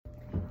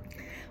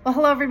Well,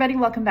 hello, everybody.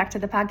 Welcome back to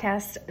the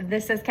podcast.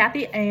 This is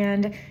Kathy,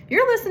 and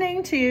you're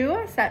listening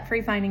to Set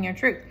Free Finding Your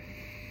Truth.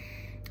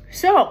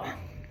 So,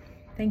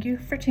 thank you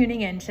for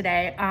tuning in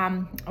today.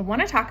 I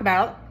want to talk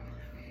about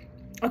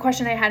a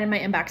question I had in my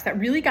inbox that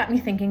really got me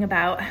thinking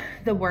about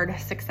the word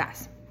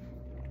success.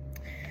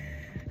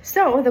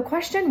 So, the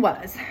question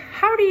was,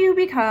 how do you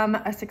become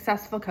a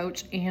successful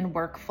coach and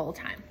work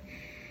full-time?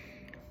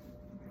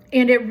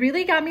 And it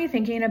really got me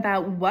thinking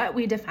about what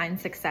we define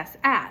success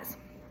as.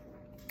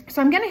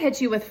 So I'm going to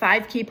hit you with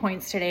 5 key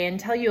points today and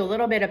tell you a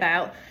little bit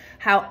about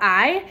how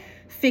I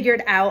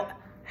figured out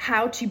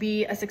how to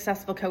be a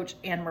successful coach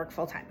and work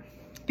full-time.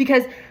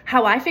 Because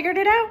how I figured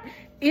it out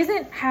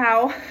isn't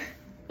how,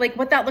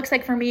 what that looks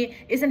like for me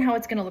isn't how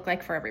it's going to look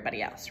like for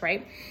everybody else,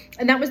 right?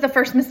 And that was the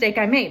first mistake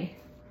I made.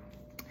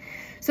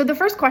 So the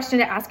first question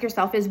to ask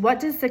yourself is, what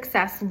does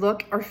success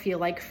look or feel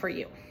like for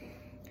you?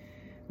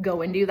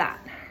 Go and do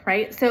that,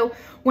 right? So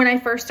when I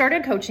first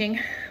started coaching,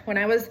 when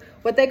I was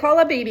what they call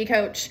a baby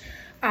coach,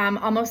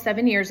 almost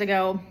 7 years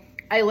ago,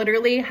 I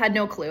literally had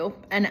no clue,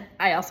 and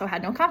I also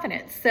had no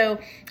confidence. So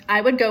I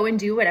would go and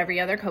do what every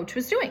other coach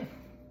was doing.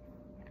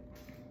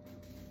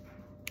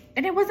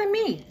 And it wasn't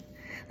me.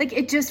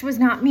 It just was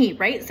not me,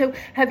 right? So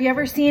have you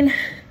ever seen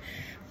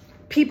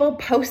people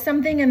post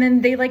something and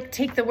then they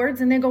take the words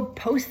and they go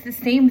post the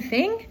same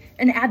thing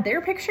and add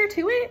their picture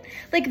to it?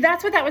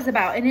 That's what that was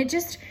about. And it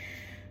just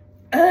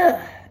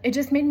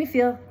made me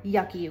feel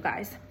yucky, you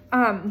guys.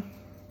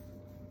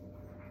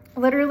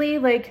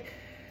 Literally,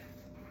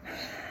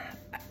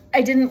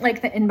 I didn't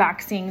like the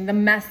inboxing, the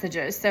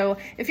messages. So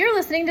if you're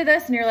listening to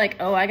this and you're like,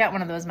 oh, I got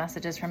one of those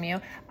messages from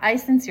you, I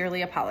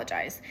sincerely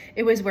apologize.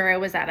 It was where I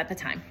was at the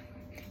time.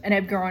 And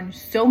I've grown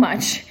so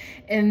much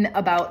in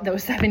about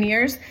those 7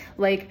 years,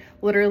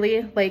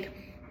 literally,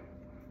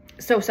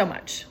 so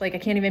much. I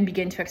can't even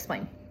begin to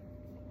explain.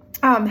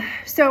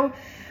 So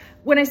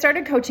when I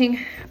started coaching,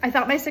 I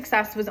thought my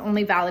success was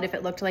only valid if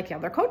it looked like the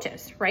other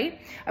coaches, right?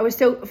 I was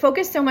so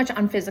focused so much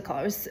on physical.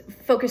 I was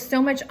focused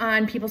so much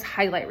on people's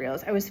highlight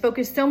reels. I was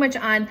focused so much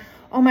on,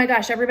 oh my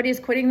gosh,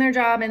 everybody's quitting their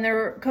job and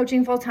they're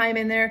coaching full time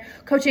and they're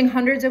coaching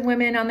hundreds of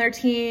women on their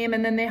team.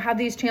 And then they have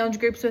these challenge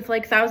groups with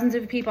thousands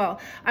of people.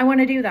 I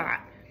want to do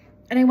that.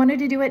 And I wanted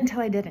to do it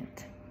until I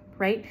didn't,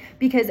 right?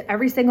 Because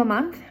every single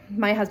month,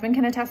 my husband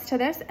can attest to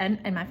this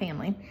and my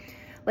family,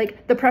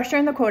 the pressure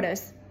and the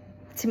quotas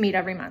to meet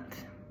every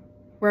month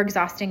were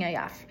exhausting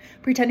AF.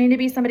 Pretending to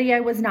be somebody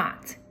I was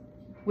not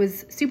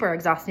was super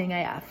exhausting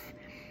AF.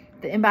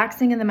 The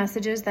inboxing and the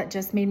messages that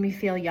just made me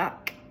feel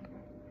yuck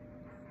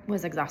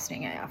was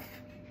exhausting AF.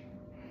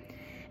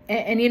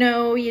 And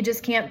you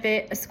just can't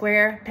fit a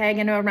square peg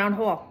into a round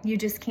hole. You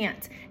just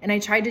can't. And I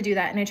tried to do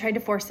that, and I tried to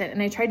force it,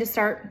 and I tried to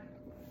start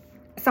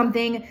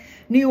something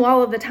new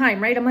all of the time,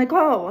 right? I'm like,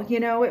 oh,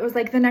 it was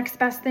the next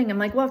best thing. I'm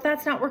like, well, if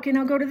that's not working,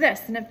 I'll go to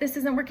this. And if this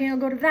isn't working, I'll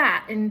go to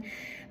that. And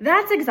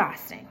that's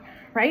exhausting,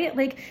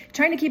 right?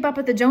 Trying to keep up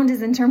with the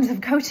Joneses in terms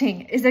of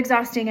coaching is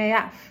exhausting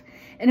AF.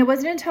 And it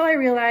wasn't until I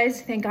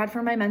realized, thank God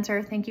for my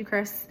mentor, thank you,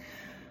 Chris,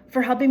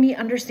 for helping me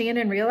understand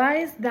and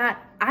realize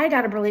that I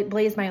got to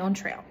blaze my own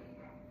trail.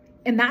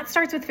 And that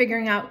starts with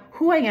figuring out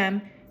who I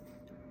am,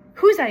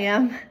 whose I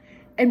am,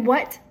 and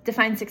what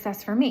defines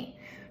success for me.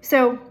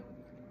 So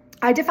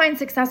I define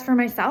success for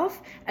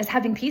myself as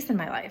having peace in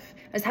my life,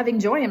 as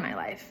having joy in my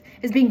life,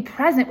 as being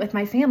present with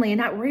my family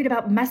and not worried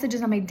about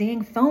messages on my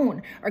dang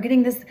phone or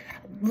getting this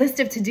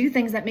list of to-do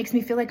things that makes me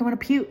feel like I want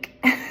to puke,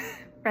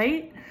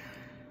 right?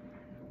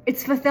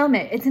 It's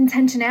fulfillment. It's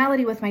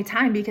intentionality with my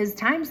time, because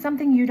time's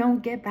something you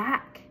don't get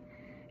back.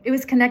 It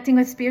was connecting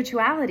with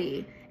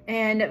spirituality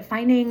and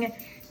finding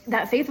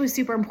that faith was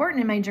super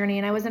important in my journey,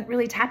 and I wasn't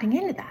really tapping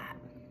into that.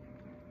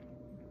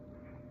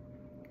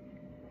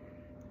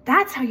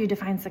 That's how you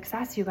define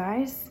success, you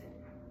guys.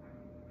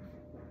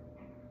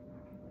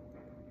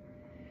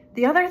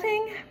 The other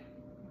thing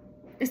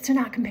is to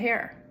not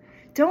compare.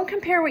 Don't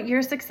compare what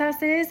your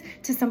success is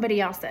to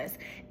somebody else's.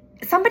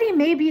 Somebody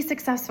may be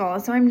successful,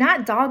 so I'm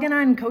not dogging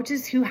on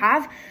coaches who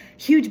have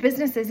huge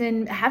businesses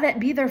and have it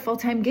be their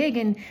full-time gig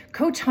and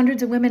coach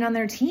hundreds of women on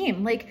their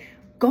team.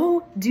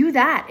 Go do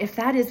that if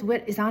that is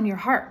what is on your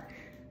heart.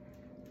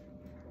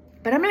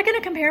 But I'm not going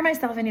to compare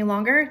myself any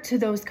longer to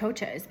those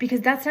coaches,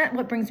 because that's not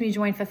what brings me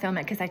joy and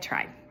fulfillment, because I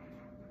tried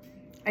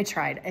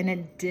and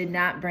it did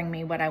not bring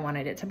me what I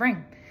wanted it to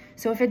bring.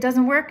 So if it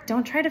doesn't work,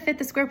 don't try to fit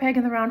the square peg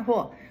in the round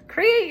hole.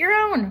 Create your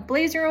own,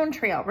 blaze your own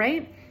trail,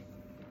 right?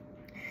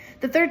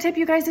 The third tip,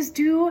 you guys, is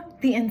do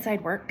the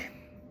inside work.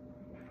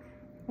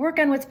 Work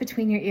on what's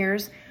between your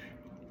ears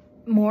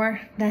more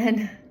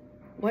than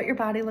what your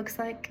body looks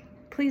like.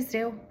 Please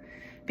do.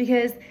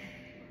 Because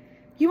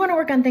you want to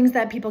work on things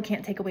that people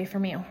can't take away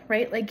from you,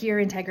 right? Your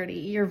integrity,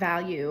 your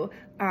value,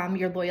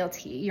 your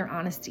loyalty, your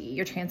honesty,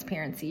 your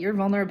transparency, your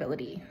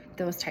vulnerability,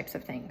 those types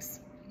of things.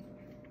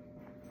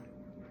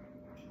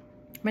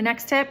 My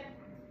next tip,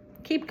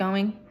 keep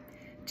going.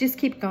 Just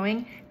keep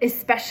going,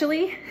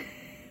 especially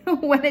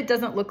when it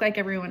doesn't look like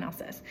everyone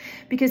else's.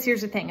 Because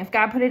here's the thing, if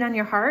God put it on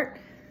your heart,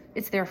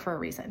 it's there for a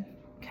reason,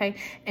 okay?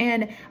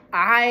 And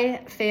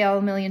I fail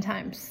a million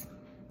times.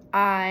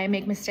 I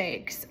make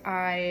mistakes.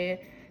 I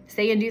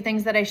say and do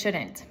things that I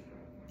shouldn't.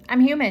 I'm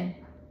human,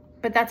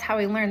 but that's how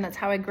I learn. That's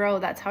how I grow.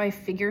 That's how I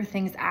figure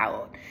things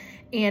out.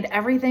 And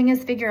everything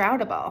is figure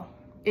outable.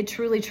 It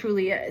truly,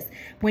 truly is.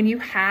 When you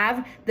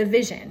have the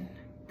vision,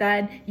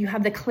 then you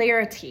have the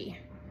clarity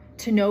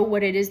to know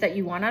what it is that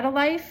you want out of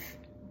life,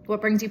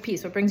 what brings you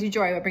peace, what brings you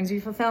joy, what brings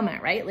you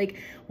fulfillment, right? Like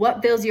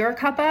what fills your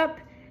cup up,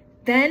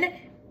 then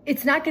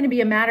it's not going to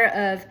be a matter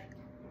of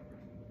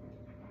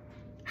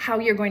how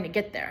you're going to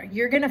get there.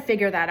 You're going to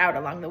figure that out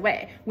along the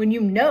way. When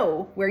you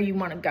know where you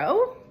want to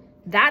go,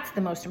 that's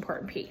the most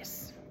important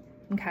piece.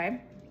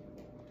 Okay?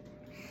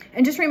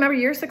 And just remember,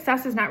 your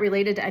success is not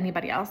related to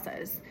anybody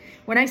else's.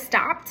 When I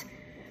stopped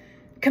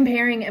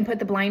comparing and put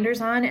the blinders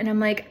on and I'm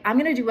like, I'm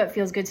going to do what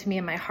feels good to me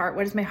in my heart.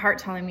 What is my heart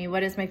telling me?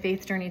 What is my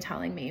faith journey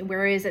telling me?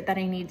 Where is it that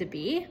I need to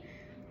be?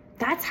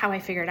 That's how I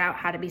figured out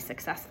how to be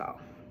successful.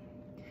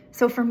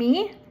 So for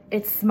me,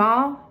 it's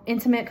small,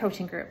 intimate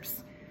coaching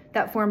groups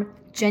that form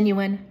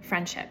genuine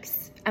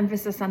friendships.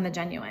 Emphasis on the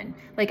genuine.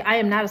 Like, I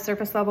am not a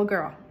surface level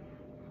girl.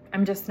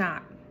 I'm just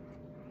not.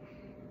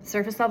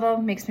 Surface level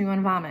makes me want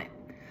to vomit.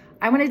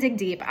 I want to dig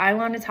deep. I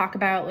want to talk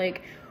about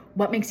like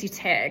what makes you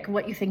tick,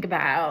 what you think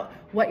about,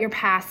 what your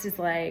past is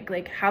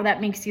like how that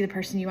makes you the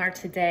person you are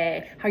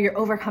today, how you're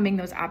overcoming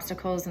those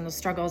obstacles and those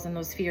struggles and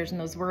those fears and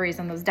those worries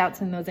and those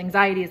doubts and those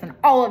anxieties and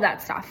all of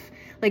that stuff.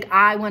 Like,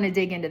 I want to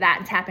dig into that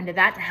and tap into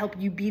that to help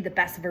you be the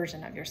best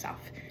version of yourself.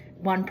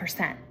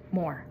 1%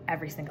 more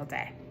every single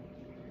day.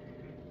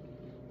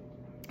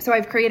 So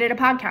I've created a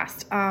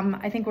podcast.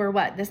 I think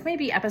this may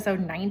be episode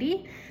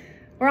 90.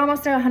 We're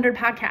almost at 100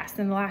 podcasts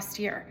in the last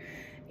year.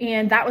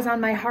 And that was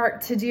on my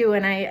heart to do.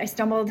 And I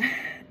stumbled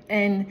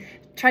and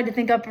tried to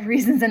think up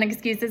reasons and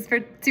excuses for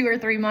 2 or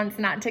 3 months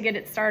not to get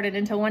it started,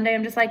 until one day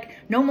I'm just like,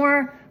 no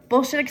more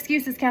bullshit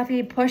excuses,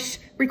 Kathy. Push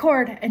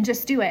record and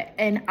just do it.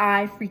 And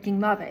I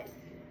freaking love it.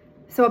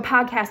 So a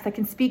podcast that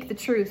can speak the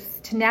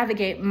truth, to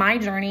navigate my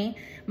journey,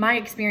 my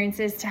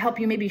experiences, to help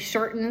you maybe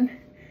shorten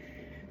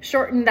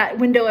that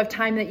window of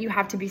time that you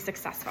have to be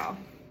successful,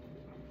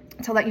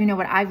 to let you know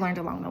what I've learned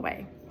along the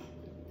way.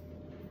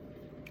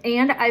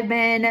 And I've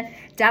been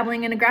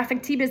dabbling in a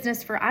graphic tee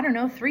business for,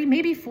 3,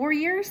 maybe 4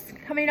 years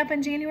coming up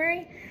in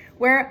January,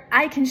 where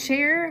I can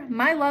share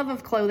my love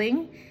of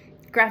clothing,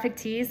 graphic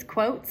tees,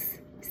 quotes,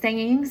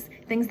 sayings,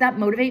 things that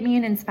motivate me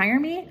and inspire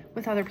me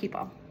with other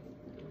people.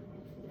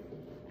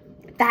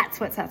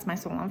 That's what sets my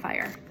soul on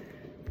fire.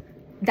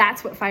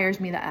 That's what fires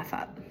me the F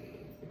up.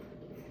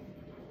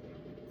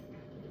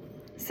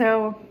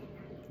 So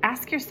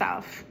ask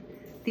yourself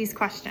these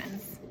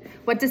questions.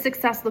 What does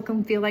success look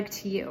and feel like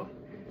to you?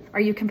 Are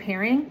you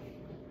comparing?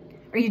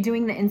 Are you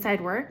doing the inside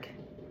work?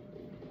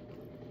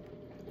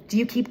 Do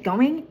you keep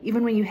going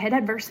even when you hit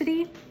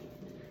adversity?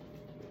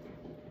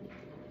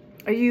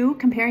 Are you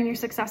comparing your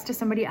success to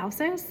somebody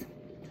else's?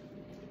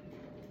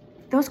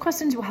 Those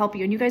questions will help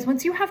you. And you guys,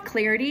 once you have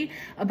clarity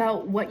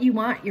about what you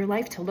want your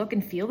life to look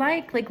and feel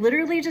like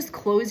literally just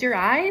close your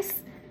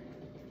eyes.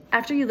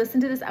 After you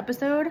listen to this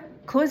episode,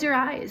 close your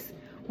eyes.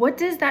 What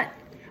does that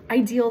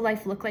ideal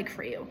life look like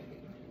for you?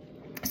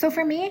 So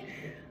for me,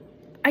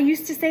 I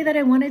used to say that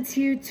I wanted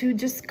to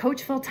just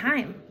coach full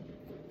time,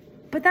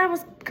 but that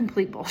was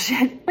complete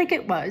bullshit.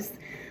 It was.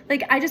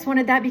 I just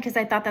wanted that because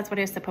I thought that's what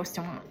I was supposed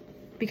to want,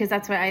 because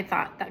that's what I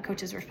thought that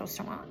coaches were supposed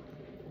to want.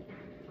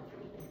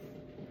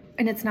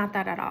 And it's not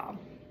that at all.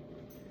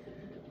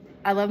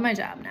 I love my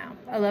job now.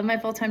 I love my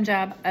full-time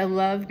job. I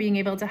love being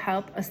able to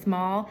help a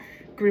small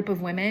group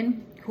of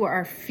women who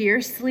are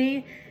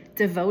fiercely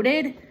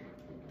devoted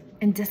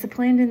and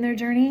disciplined in their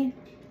journey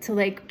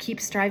to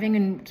keep striving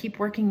and keep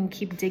working and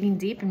keep digging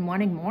deep and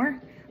wanting more.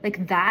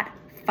 That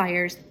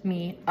fires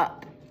me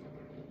up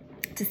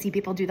to see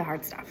people do the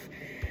hard stuff.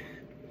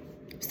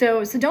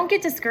 So don't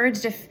get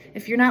discouraged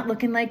if you're not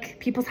looking like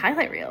people's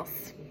highlight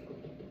reels.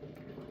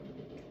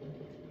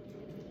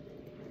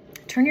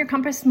 Turn your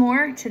compass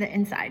more to the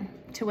inside,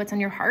 to what's on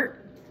your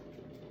heart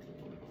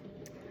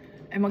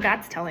and what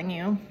God's telling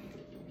you,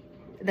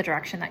 the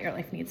direction that your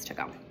life needs to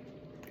go.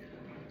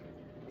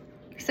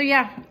 So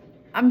yeah,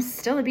 I'm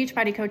still a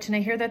Beachbody coach, and I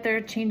hear that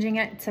they're changing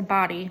it to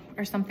body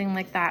or something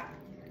like that.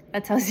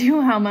 That tells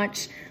you how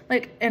much,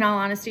 in all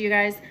honesty, you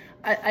guys,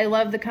 I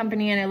love the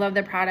company and I love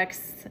their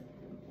products,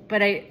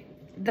 but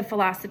the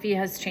philosophy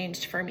has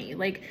changed for me.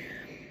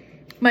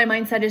 My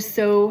mindset is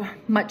so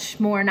much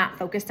more not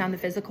focused on the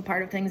physical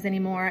part of things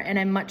anymore. And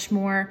I'm much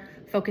more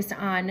focused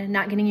on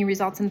not getting you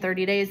results in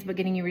 30 days, but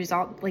getting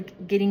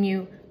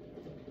you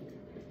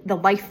the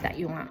life that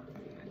you want,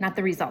 not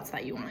the results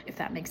that you want, if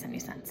that makes any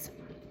sense.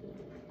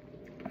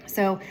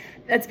 So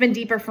that's been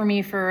deeper for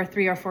me for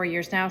 3 or 4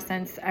 years now,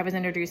 since I was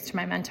introduced to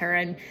my mentor,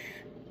 and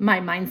my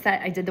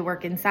mindset, I did the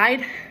work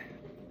inside.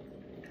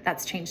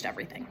 That's changed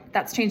everything.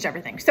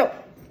 So,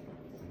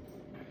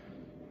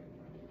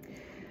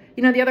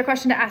 the other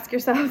question to ask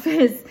yourself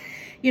is,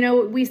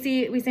 we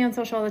say on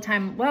social all the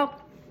time,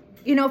 well,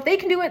 if they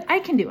can do it, I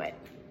can do it.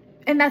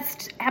 And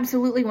that's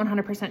absolutely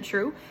 100%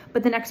 true.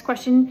 But the next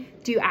question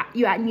you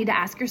need to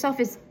ask yourself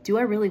is, do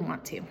I really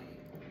want to?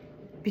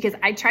 because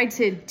I tried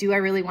to, do I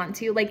really want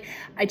to? Like,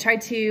 I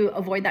tried to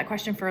avoid that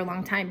question for a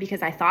long time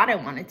because I thought I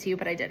wanted to,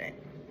 but I didn't.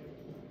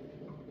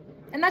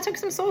 And that took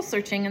some soul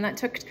searching, and that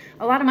took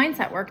a lot of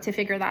mindset work to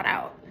figure that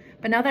out.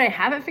 But now that I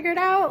have it figured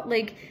out,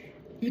 like,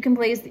 you can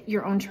blaze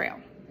your own trail.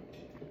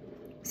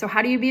 So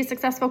how do you be a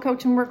successful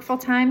coach and work full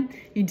time?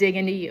 You dig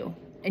into you,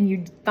 and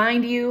you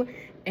find you,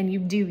 and you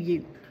do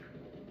you.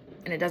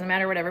 And it doesn't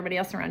matter what everybody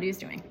else around you is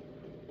doing.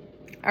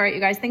 All right,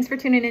 you guys, thanks for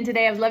tuning in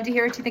today. I would love to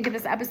hear what you think of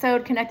this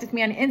episode. Connect with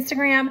me on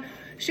Instagram,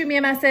 shoot me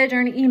a message or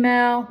an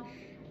email.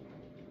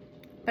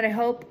 But I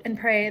hope and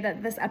pray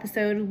that this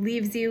episode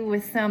leaves you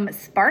with some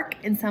spark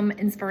and some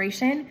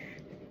inspiration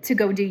to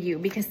go do you,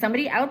 because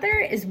somebody out there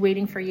is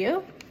waiting for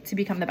you to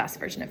become the best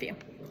version of you.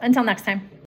 Until next time.